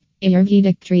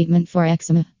Ayurvedic treatment for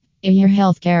eczema. Ayur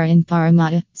Healthcare in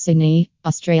Parramatta, Sydney,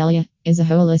 Australia, is a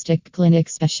holistic clinic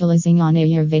specializing on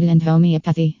Ayurveda and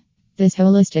homeopathy. This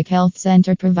holistic health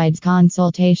center provides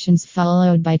consultations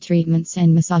followed by treatments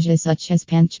and massages such as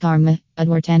Panchakarma,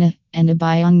 Advartana, and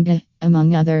Abhyanga,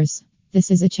 among others. This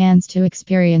is a chance to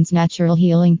experience natural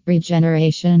healing,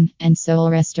 regeneration, and soul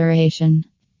restoration.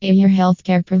 Ayur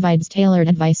Healthcare provides tailored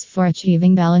advice for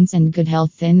achieving balance and good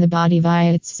health in the body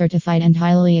via its certified and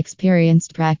highly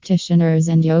experienced practitioners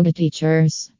and yoga teachers.